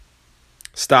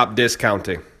Stop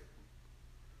discounting.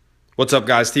 What's up,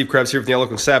 guys? Steve Krebs here with the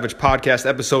Eloquent Savage podcast,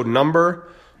 episode number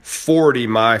 40,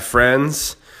 my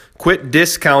friends. Quit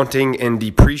discounting and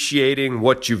depreciating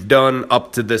what you've done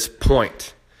up to this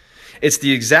point. It's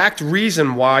the exact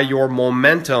reason why your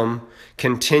momentum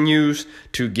continues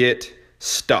to get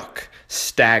stuck,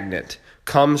 stagnant,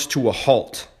 comes to a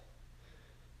halt.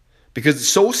 Because it's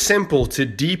so simple to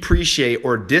depreciate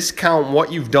or discount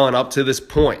what you've done up to this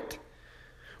point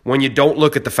when you don't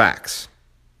look at the facts.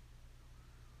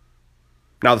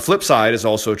 Now, the flip side is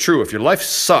also true. If your life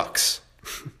sucks,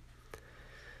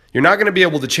 you're not going to be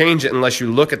able to change it unless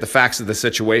you look at the facts of the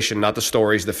situation, not the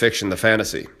stories, the fiction, the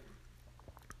fantasy.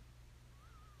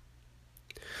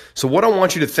 So what I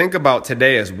want you to think about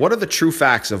today is, what are the true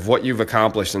facts of what you've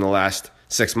accomplished in the last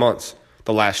 6 months,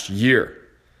 the last year?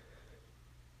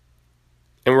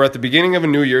 And we're at the beginning of a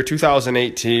new year,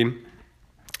 2018.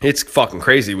 It's fucking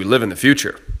crazy. We live in the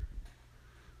future.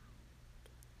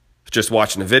 Just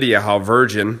watching a video how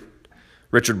Virgin,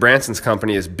 Richard Branson's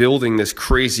company, is building this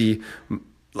crazy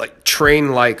like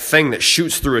train-like thing that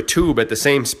shoots through a tube at the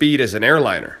same speed as an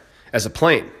airliner, as a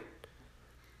plane.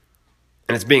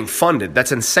 And it's being funded.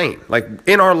 That's insane. Like,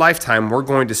 in our lifetime, we're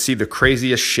going to see the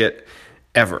craziest shit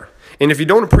ever. And if you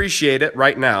don't appreciate it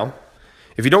right now,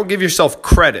 if you don't give yourself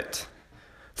credit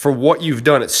for what you've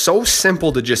done, it's so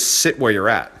simple to just sit where you're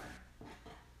at.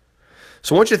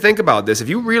 So I want you to think about this. If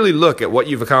you really look at what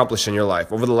you've accomplished in your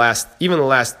life over the last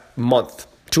month,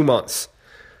 2 months,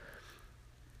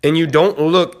 and you don't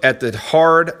look at the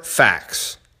hard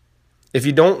facts, if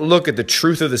you don't look at the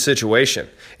truth of the situation,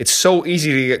 it's so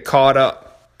easy to get caught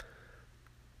up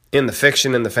in the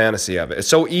fiction and the fantasy of it. It's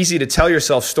so easy to tell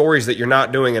yourself stories that you're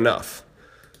not doing enough.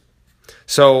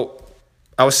 So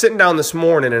I was sitting down this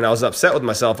morning and I was upset with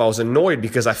myself. I was annoyed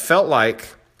because I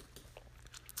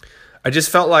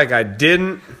just felt like I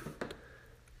didn't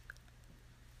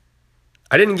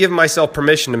give myself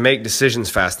permission to make decisions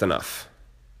fast enough.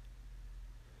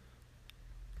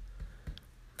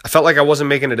 I felt like I wasn't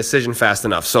making a decision fast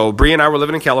enough. So Bree and I were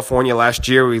living in California last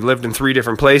year. We lived in 3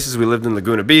 different places. We lived in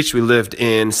Laguna Beach. We lived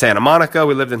in Santa Monica.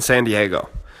 We lived in San Diego.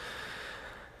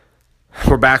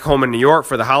 We're back home in New York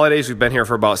for the holidays. We've been here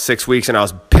for about 6 weeks, and I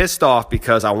was pissed off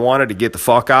because I wanted to get the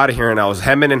fuck out of here, and I was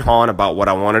hemming and hawing about what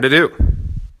I wanted to do.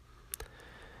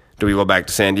 Do we go back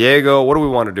to San Diego? What do we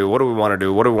want to do? What do we want to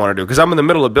do? What do we want to do? Because I'm in the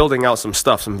middle of building out some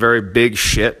stuff, some very big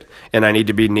shit, and I need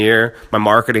to be near my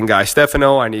marketing guy,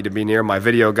 Stefano. I need to be near my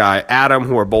video guy, Adam,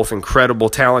 who are both incredible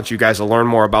talents. You guys will learn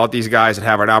more about these guys and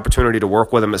have an opportunity to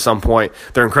work with them at some point.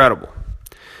 They're incredible.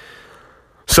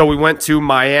 So we went to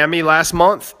Miami last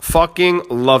month. Fucking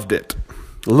loved it.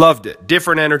 Loved it.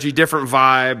 Different energy, different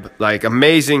vibe, like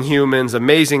amazing humans,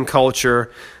 amazing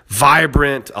culture,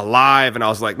 vibrant, alive. And I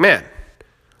was like, man,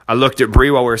 I looked at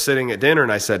Bree while we were sitting at dinner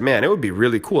and I said, man, it would be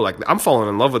really cool. Like, I'm falling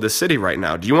in love with this city right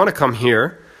now. Do you want to come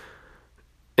here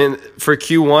for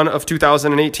Q1 of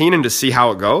 2018 and just see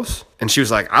how it goes? And she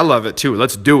was like, I love it too.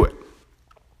 Let's do it.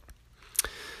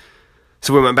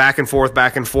 So we went back and forth,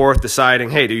 deciding,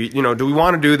 hey, do we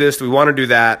want to do this? Do we want to do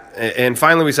that? And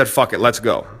finally we said, fuck it, let's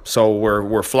go. So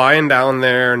we're flying down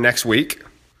there next week,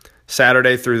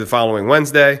 Saturday through the following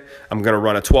Wednesday. I'm going to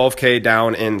run a 12K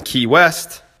down in Key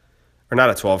West. Or not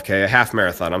a 12K, a half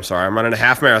marathon. I'm sorry. I'm running a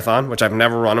half marathon, which I've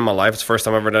never run in my life. It's the first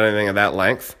time I've ever done anything of that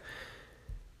length.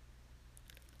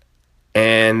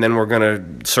 And then we're going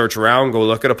to search around, go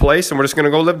look at a place, and we're just going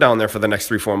to go live down there for the next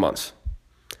 3-4 months.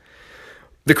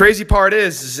 The crazy part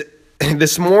is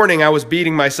this morning I was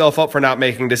beating myself up for not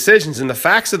making decisions, and the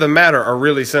facts of the matter are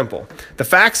really simple. The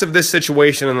facts of this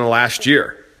situation in the last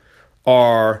year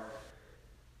are,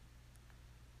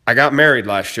 I got married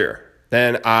last year.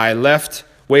 Then I left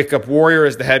Wake Up Warrior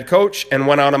as the head coach and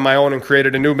went out on my own and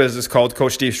created a new business called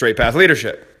Coach Steve Straight Path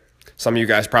Leadership. Some of you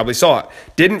guys probably saw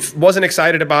it. Wasn't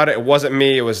excited about it. It wasn't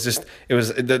me.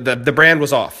 The brand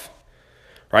was off.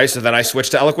 Right? So then I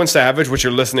switched to Eloquent Savage, which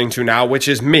you're listening to now, which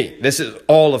is me. This is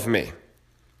all of me.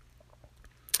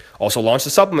 Also launched a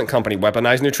supplement company,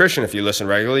 Weaponized Nutrition. If you listen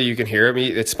regularly, you can hear me.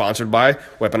 It's sponsored by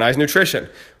Weaponized Nutrition.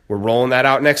 We're rolling that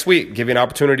out next week, give you an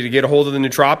opportunity to get a hold of the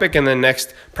nootropic, and the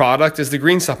next product is the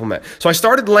green supplement. So I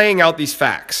started laying out these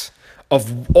facts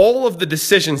of all of the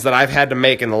decisions that I've had to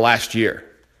make in the last year.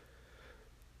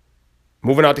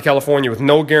 Moving out to California with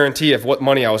no guarantee of what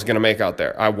money I was going to make out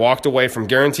there. I walked away from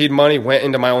guaranteed money, went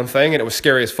into my own thing, and it was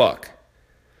scary as fuck.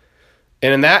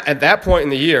 And at that point in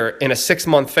the year, in a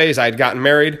 6-month phase, I had gotten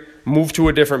married, moved to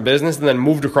a different business, and then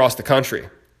moved across the country.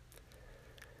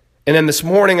 And then this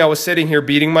morning I was sitting here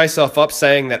beating myself up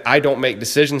saying that I don't make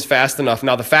decisions fast enough.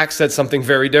 Now the facts said something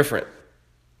very different.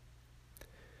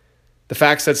 The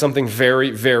facts said something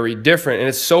very, very different. And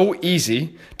it's so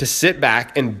easy to sit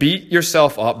back and beat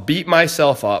yourself up, beat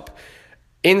myself up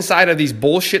inside of these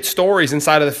bullshit stories,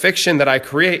 inside of the fiction that I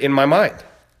create in my mind.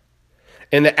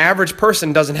 And the average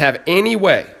person doesn't have any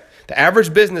way. The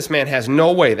average businessman has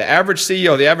no way. The average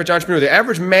CEO, the average entrepreneur, the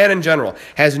average man in general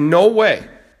has no way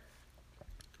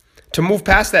to move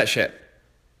past that shit.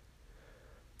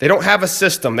 They don't have a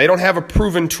system. They don't have a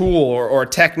proven tool or a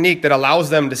technique that allows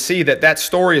them to see that that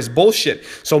story is bullshit.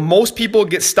 So most people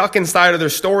get stuck inside of their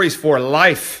stories for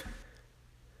life.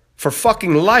 For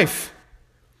fucking life.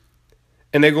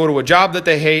 And they go to a job that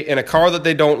they hate and a car that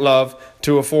they don't love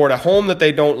to afford a home that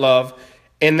they don't love.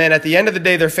 And then at the end of the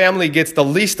day, their family gets the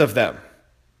least of them.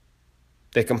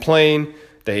 They complain.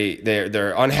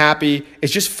 They're unhappy.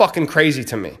 It's just fucking crazy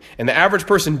to me. And the average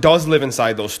person does live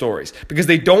inside those stories because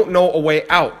they don't know a way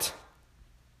out.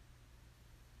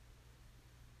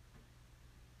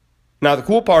 Now, the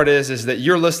cool part is that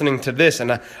you're listening to this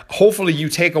and hopefully you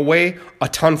take away a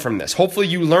ton from this. Hopefully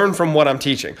you learn from what I'm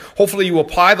teaching. Hopefully you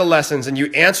apply the lessons and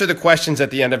you answer the questions at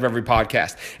the end of every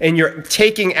podcast. And you're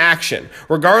taking action,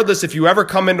 regardless if you ever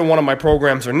come into one of my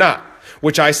programs or not,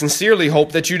 which I sincerely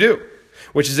hope that you do.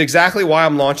 Which is exactly why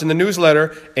I'm launching the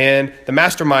newsletter and the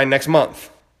mastermind next month.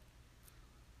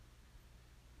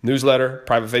 Newsletter,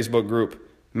 private Facebook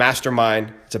group,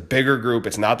 mastermind. It's a bigger group.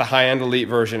 It's not the high-end elite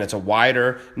version. It's a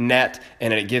wider net,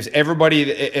 and it gives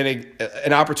everybody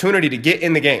an opportunity to get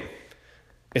in the game.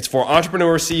 It's for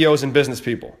entrepreneurs, CEOs, and business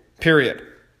people, period.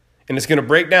 And it's going to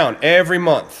break down every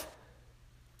month.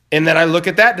 And then I look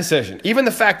at that decision. Even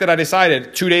the fact that I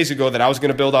decided 2 days ago that I was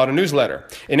going to build out a newsletter.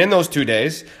 And in those 2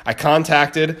 days, I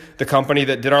contacted the company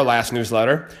that did our last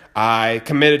newsletter. I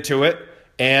committed to it.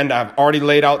 And I've already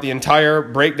laid out the entire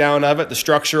breakdown of it, the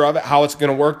structure of it, how it's going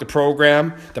to work, the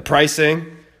program, the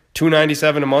pricing.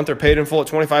 $297 a month or paid in full at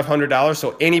 $2,500.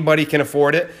 So anybody can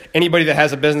afford it. Anybody that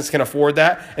has a business can afford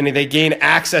that. And they gain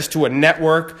access to a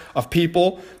network of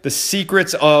people. The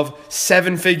secrets of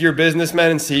 7-figure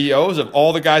businessmen and CEOs of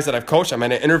all the guys that I've coached. I'm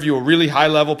going to interview a really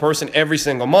high-level person every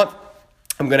single month.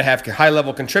 I'm going to have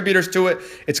high-level contributors to it.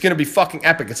 It's going to be fucking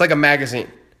epic. It's like a magazine.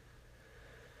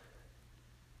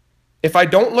 If I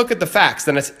don't look at the facts,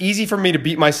 then it's easy for me to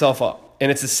beat myself up. And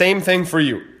it's the same thing for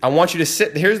you. I want you to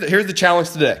sit. Here's the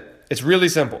challenge today. It's really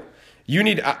simple. You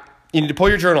need to pull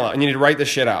your journal out and you need to write this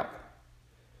shit out.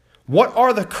 What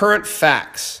are the current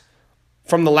facts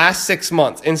from the last 6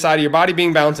 months inside of your Body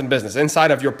Being Balanced in business, inside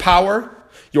of your power,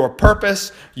 your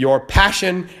purpose, your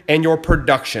passion, and your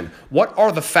production? What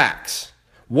are the facts?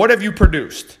 What have you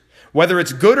produced? Whether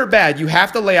it's good or bad, you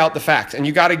have to lay out the facts and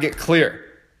you got to get clear.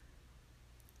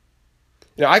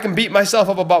 You know, I can beat myself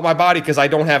up about my body because I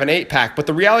don't have an 8-pack, but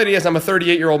the reality is I'm a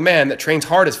 38-year-old man that trains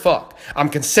hard as fuck. I'm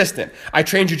consistent. I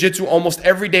train jiu-jitsu almost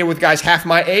every day with guys half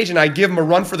my age, and I give them a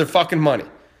run for their fucking money.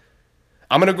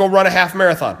 I'm going to go run a half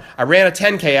marathon. I ran a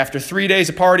 10K after 3 days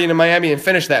of partying in Miami and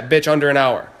finished that bitch under an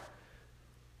hour.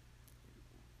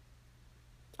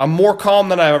 I'm more calm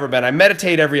than I've ever been. I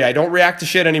meditate every day. I don't react to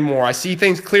shit anymore. I see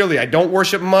things clearly. I don't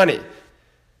worship money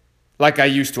like I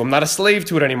used to. I'm not a slave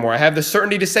to it anymore. I have the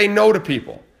certainty to say no to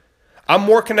people. I'm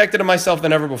more connected to myself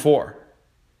than ever before.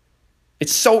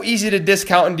 It's so easy to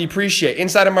discount and depreciate.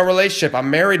 Inside of my relationship,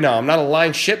 I'm married now. I'm not a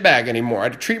lying shitbag anymore. I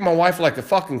treat my wife like a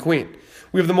fucking queen.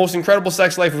 We have the most incredible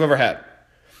sex life we've ever had.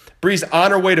 Bree's on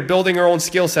her way to building her own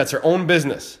skill sets, her own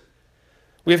business.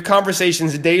 We have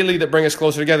conversations daily that bring us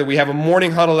closer together. We have a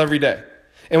morning huddle every day.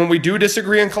 And when we do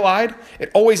disagree and collide,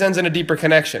 it always ends in a deeper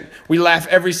connection. We laugh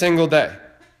every single day.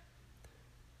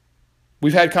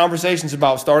 We've had conversations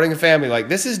about starting a family. Like,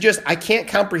 this is just, I can't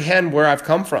comprehend where I've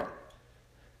come from.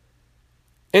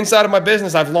 Inside of my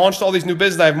business, I've launched all these new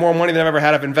businesses. I have more money than I've ever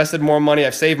had. I've invested more money.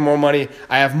 I've saved more money.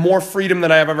 I have more freedom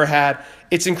than I have ever had.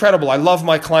 It's incredible. I love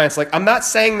my clients. Like, I'm not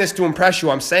saying this to impress you.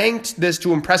 I'm saying this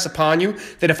to impress upon you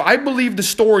that if I believed the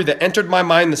story that entered my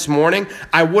mind this morning,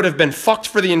 I would have been fucked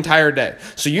for the entire day.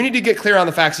 So you need to get clear on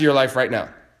the facts of your life right now.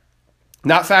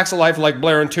 Not facts of life like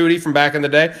Blair and Tootie from back in the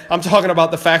day. I'm talking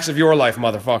about the facts of your life,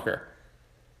 motherfucker.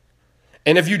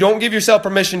 And if you don't give yourself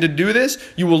permission to do this,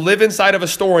 you will live inside of a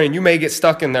story and you may get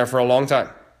stuck in there for a long time.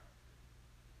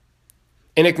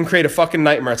 And it can create a fucking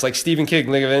nightmare. It's like Stephen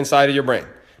King living inside of your brain.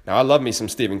 Now, I love me some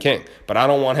Stephen King, but I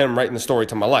don't want him writing the story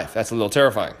to my life. That's a little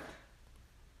terrifying.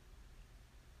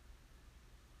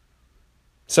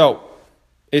 So,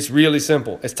 it's really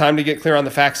simple. It's time to get clear on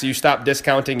the facts so you stop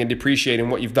discounting and depreciating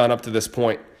what you've done up to this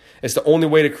point. It's the only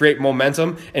way to create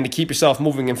momentum and to keep yourself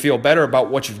moving and feel better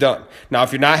about what you've done. Now,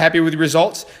 if you're not happy with your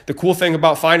results, the cool thing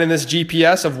about finding this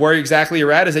GPS of where exactly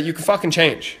you're at is that you can fucking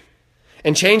change.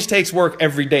 And change takes work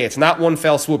every day. It's not one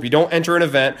fell swoop. You don't enter an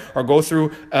event or go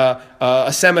through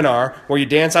a seminar where you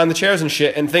dance on the chairs and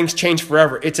shit and things change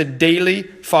forever. It's a daily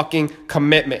fucking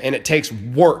commitment, and it takes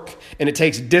work, and it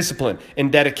takes discipline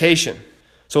and dedication.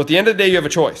 So at the end of the day, you have a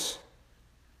choice.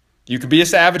 You can be a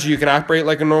savage, or you can operate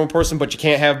like a normal person, but you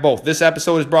can't have both. This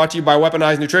episode is brought to you by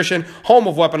Weaponized Nutrition, home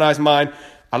of Weaponized Mind.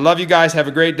 I love you guys. Have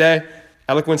a great day.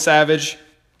 Eloquent Savage,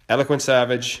 Eloquent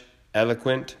Savage,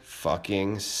 Eloquent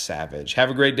fucking Savage. Have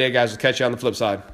a great day, guys. We'll catch you on the flip side.